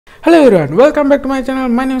Hello everyone, welcome back to my channel.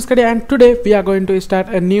 My name is Kadiya and today we are going to start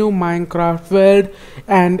a new Minecraft world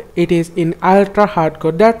and it is in ultra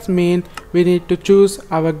hardcore. That means we need to choose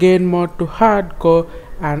our game mode to hardcore,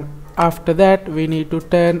 and after that we need to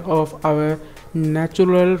turn off our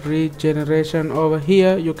natural regeneration. Over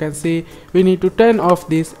here you can see we need to turn off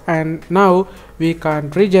this, and now we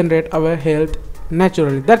can't regenerate our health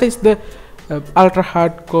naturally. That is the ultra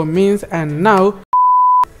hardcore means. And now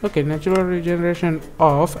okay, natural regeneration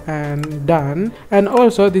off and done. And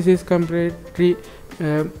also this is completely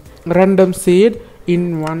random seed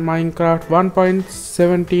in Minecraft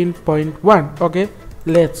 1.17.1. okay,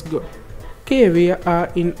 let's go. Okay, we are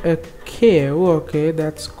in a cave. Okay,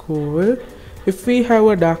 that's cool. If we have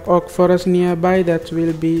a dark oak forest nearby, that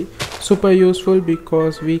will be super useful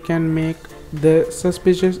because we can make the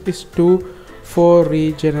suspicious is 2 for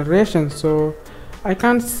regeneration. So I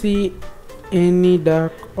can't see any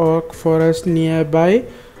dark oak forest nearby,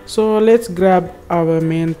 so let's grab our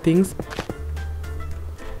main things.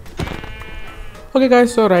 Okay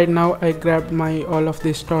guys, so right now I grabbed my all of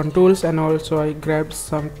the stone tools, and also I grabbed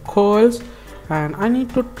some coals, and I need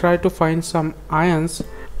to try to find some irons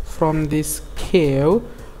from this cave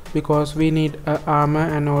because we need a armor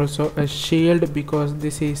and also a shield because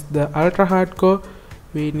this is the ultra hardcore.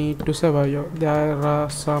 We need to survive. There are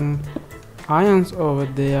some irons over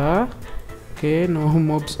there. Okay, no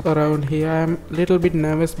mobs around here. I'm a little bit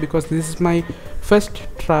nervous because this is my first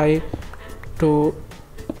try to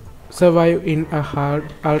survive in a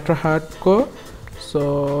ultra hardcore.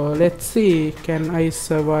 So let's see, can I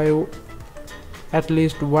survive at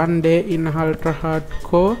least one day in ultra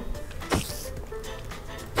hardcore?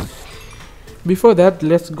 Before that,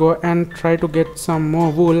 let's go and try to get some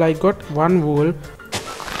more wool. I got one wool.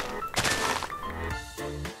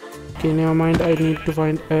 Okay, never mind, I need to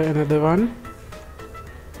find another one.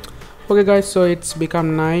 Okay guys, so it's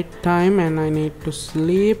become night time and I need to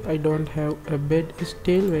sleep. I don't have a bed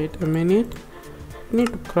still. Wait a minute, I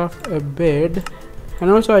need to craft a bed.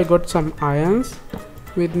 And also I got some irons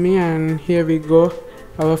with me, and here we go.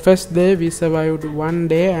 Our first day, we survived one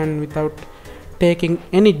day and without taking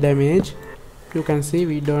any damage. You can see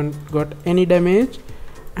we don't got any damage.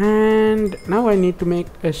 And now I need to make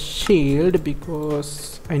a shield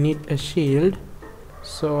because I need a shield,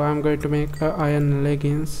 so I'm going to make iron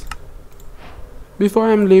leggings.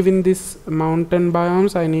 Before I'm leaving this mountain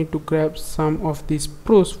biomes, I need to grab some of the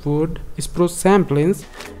spruce samplings.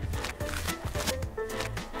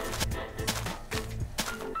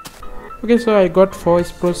 Okay, so I got 4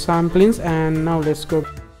 spruce samplings, and now let's go.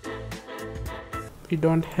 We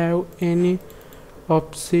don't have any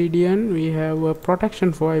obsidian. We have a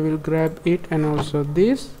protection 4. I will grab it, and also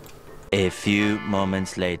this. A few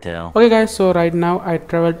moments later. Okay guys, so right now I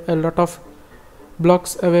traveled a lot of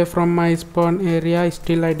blocks away from my spawn area.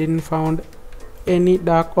 Still I didn't found any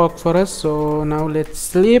dark oak forest, so now let's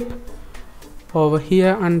sleep over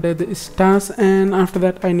here under the stars, and after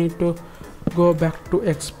that I need to go back to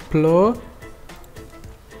explore.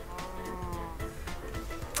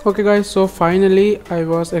 Okay guys, so finally I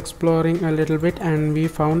was exploring a little bit and we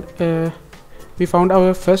found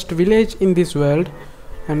our first village in this world.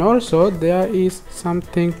 And also there is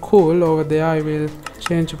something cool over there. I will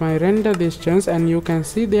change my render distance, and you can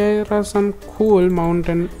see there are some cool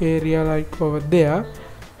mountain area like over there.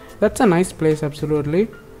 That's a nice place, absolutely.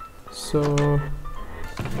 So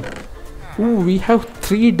ooh, we have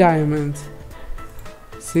 3 diamonds.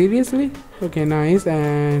 Seriously? Okay, nice.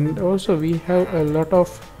 And also we have a lot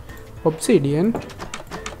of obsidian.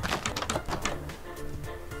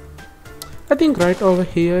 I think right over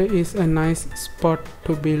here is a nice spot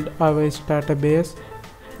to build our starter base.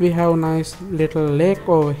 We have nice little lake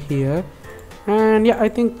over here, and yeah, I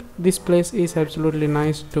think this place is absolutely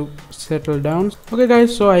nice to settle down. Okay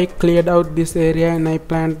guys, so I cleared out this area and I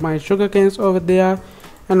planted my sugar canes over there,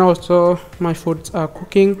 and also my foods are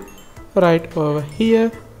cooking right over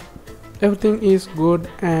here. Everything is good,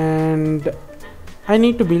 and I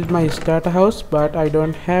need to build my starter house, but I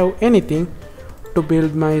don't have anything to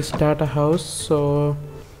build my starter house, so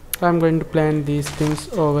I'm going to plant these things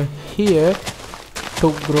over here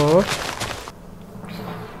to grow.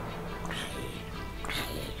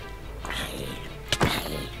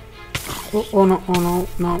 Oh no, oh no,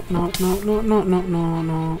 no, no, no, no, no, no, no,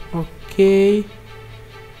 no. Okay,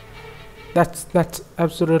 that's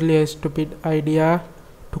absolutely a stupid idea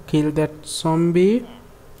to kill that zombie,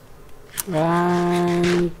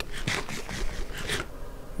 and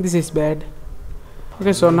this is bad.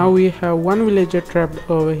 Okay, so now we have 1 villager trapped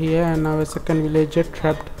over here and our 2nd villager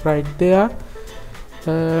trapped right there.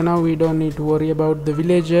 Now we don't need to worry about the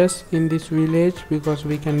villagers in this village because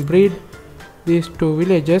we can breed these two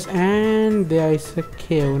villages, and there is a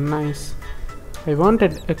cave. Nice. I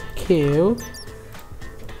wanted a cave,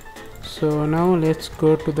 so now let's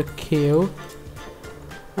go to the cave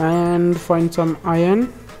and find some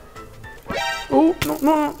iron. Oh, no,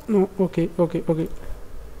 no, no. Okay, okay, okay.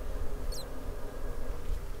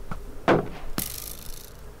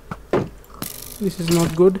 This is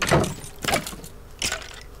not good.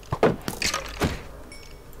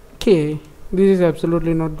 Okay, this is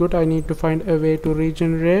absolutely not good. I need to find a way to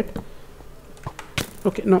regenerate.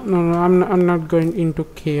 Okay, no, no, no. I'm not going into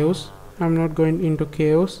chaos. I'm not going into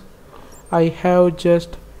chaos. I have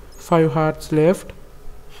just 5 hearts left.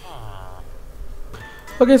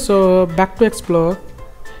 Okay, so back to explore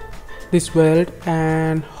this world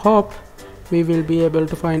and hope we will be able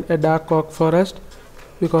to find a dark oak forest,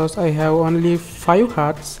 because I have only 5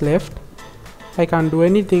 hearts left. I can't do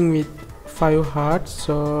anything with 5 hearts,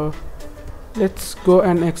 so let's go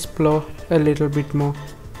and explore a little bit more.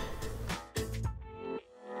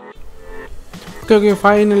 Okay,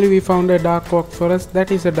 finally we found a dark oak forest.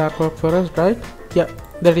 That is a dark oak forest, right? Yeah,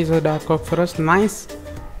 that is a dark oak forest. Nice.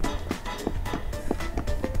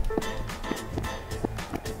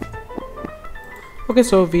 Okay,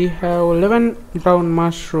 so we have 11 brown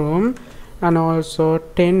mushroom and also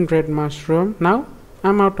 10 red mushroom. Now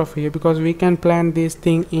I'm out of here, because we can plant this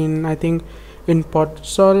thing in, I think, in pot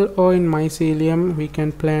soil or in mycelium. We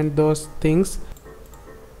can plant those things.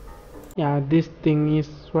 Yeah, this thing is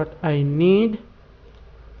what I need.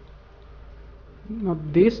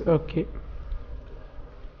 Not this. Okay,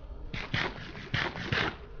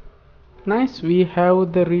 nice. We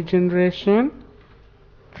have the regeneration.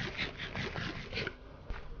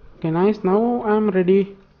 Okay, nice. Now I'm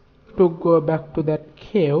ready to go back to that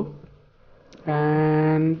cave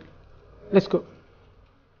and let's go.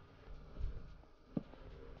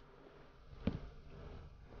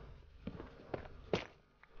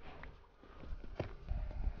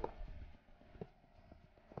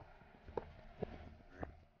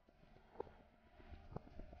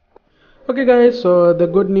 Okay guys, so the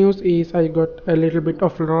good news is I got a little bit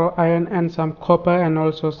of raw iron and some copper and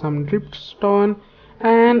also some dripstone,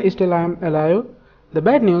 and still I am alive. The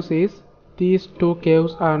bad news is these two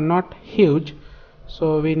caves are not huge,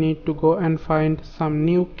 so we need to go and find some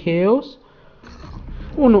new caves.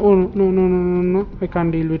 Oh no, oh no, no, no, no, no, no, I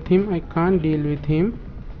can't deal with him. I can't deal with him.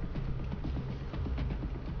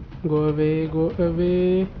 Go away, go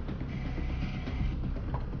away.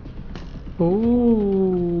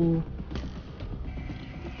 Oh,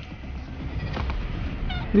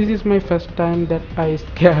 this is my first time that I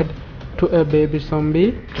scared to a baby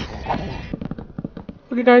zombie.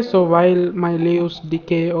 Okay guys, so while my leaves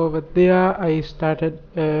decay over there, I started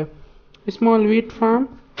a small wheat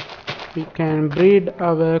farm. We can breed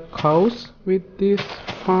our cows with this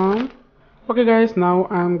farm. Okay guys, now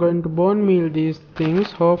I'm going to bone meal these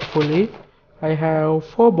things. Hopefully I have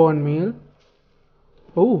 4 bone meal.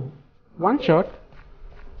 Oh, one shot.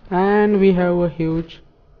 And we have a huge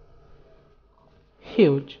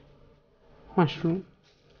mushroom.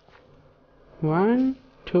 1,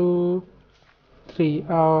 2, 3.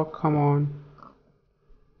 Oh, come on.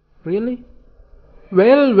 Really?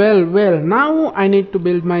 Well, now I need to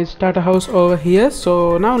build my starter house over here.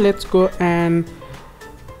 So now let's go, and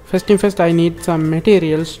first thing first, I need some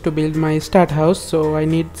materials to build my start house. So I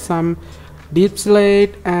need some deep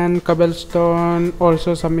slate and cobblestone,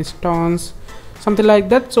 also some stones, something like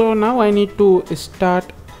that. So now I need to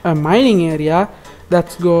start a mining area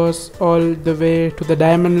that goes all the way to the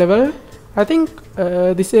diamond level. I think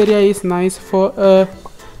this area is nice for a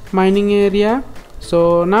mining area.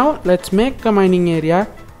 So now let's make a mining area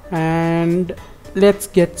and let's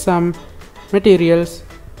get some materials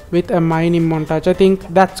with a mining montage. I think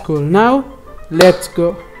that's cool. Now let's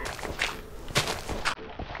go.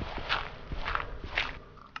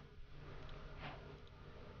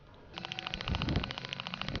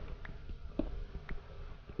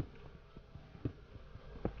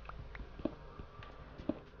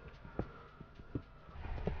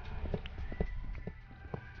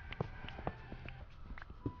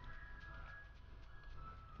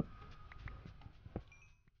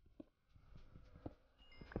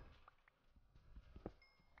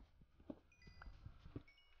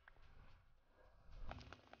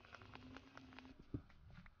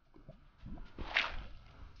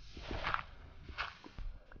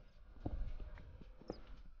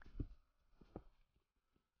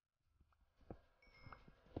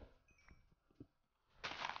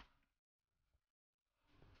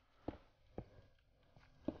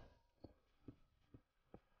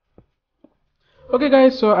 Okay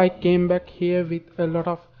guys, so I came back here with a lot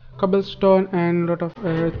of cobblestone and lot of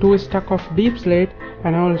 2 stack of deep slate,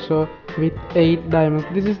 and also with 8 diamonds.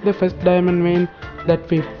 This is the first diamond vein that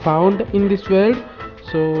we found in this world,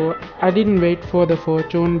 so I didn't wait for the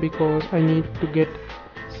fortune because I need to get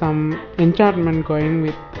some enchantment going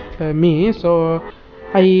with me, so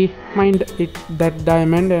I mined that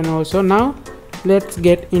diamond. And also now let's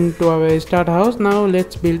get into our starter house. Now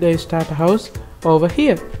let's build a starter house over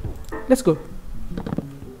here. Let's go.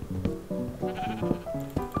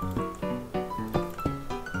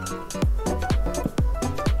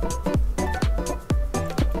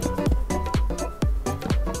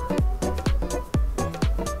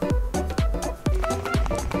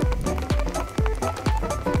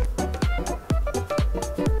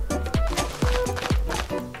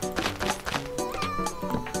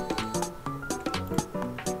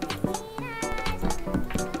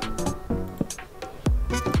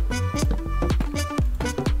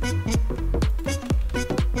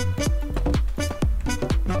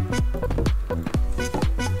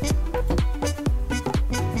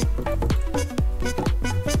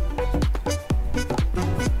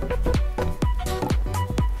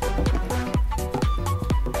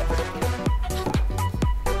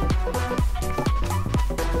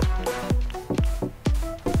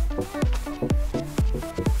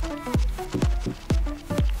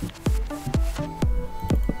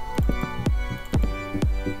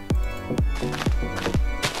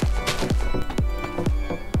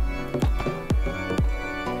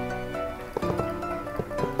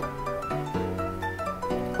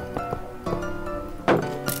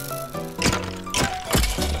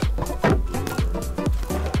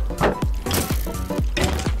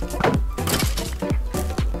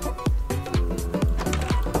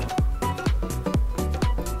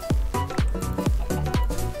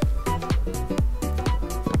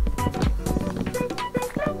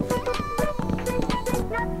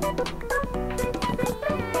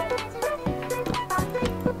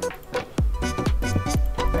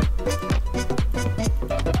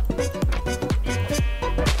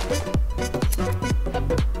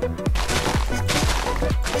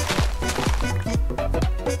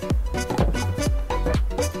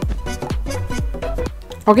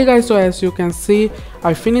 Okay guys, so as you can see,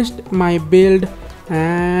 I finished my build,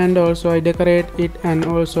 and also I decorate it, and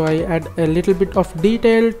also I add a little bit of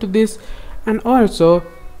detail to this, and also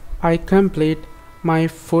I complete my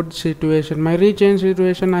food situation, my regen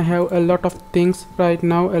situation. I have a lot of things right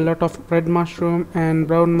now, a lot of red mushroom and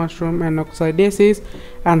brown mushroom and oxide daisies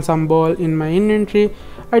and some ball in my inventory.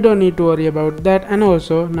 I don't need to worry about that. And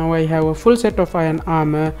also now I have a full set of iron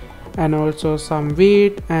armor and also some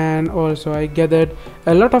wheat, and also I gathered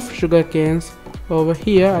a lot of sugar canes. Over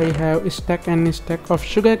here I have a stack and stack of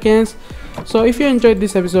sugar canes. So if you enjoyed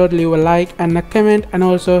this episode, leave a like and a comment, and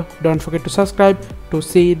also don't forget to subscribe to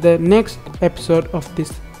see the next episode of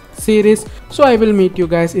this series. So I will meet you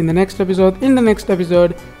guys in the next episode. In the next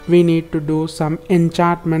episode we need to do some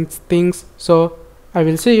enchantments things, so I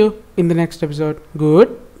will see you in the next episode.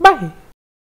 Goodbye.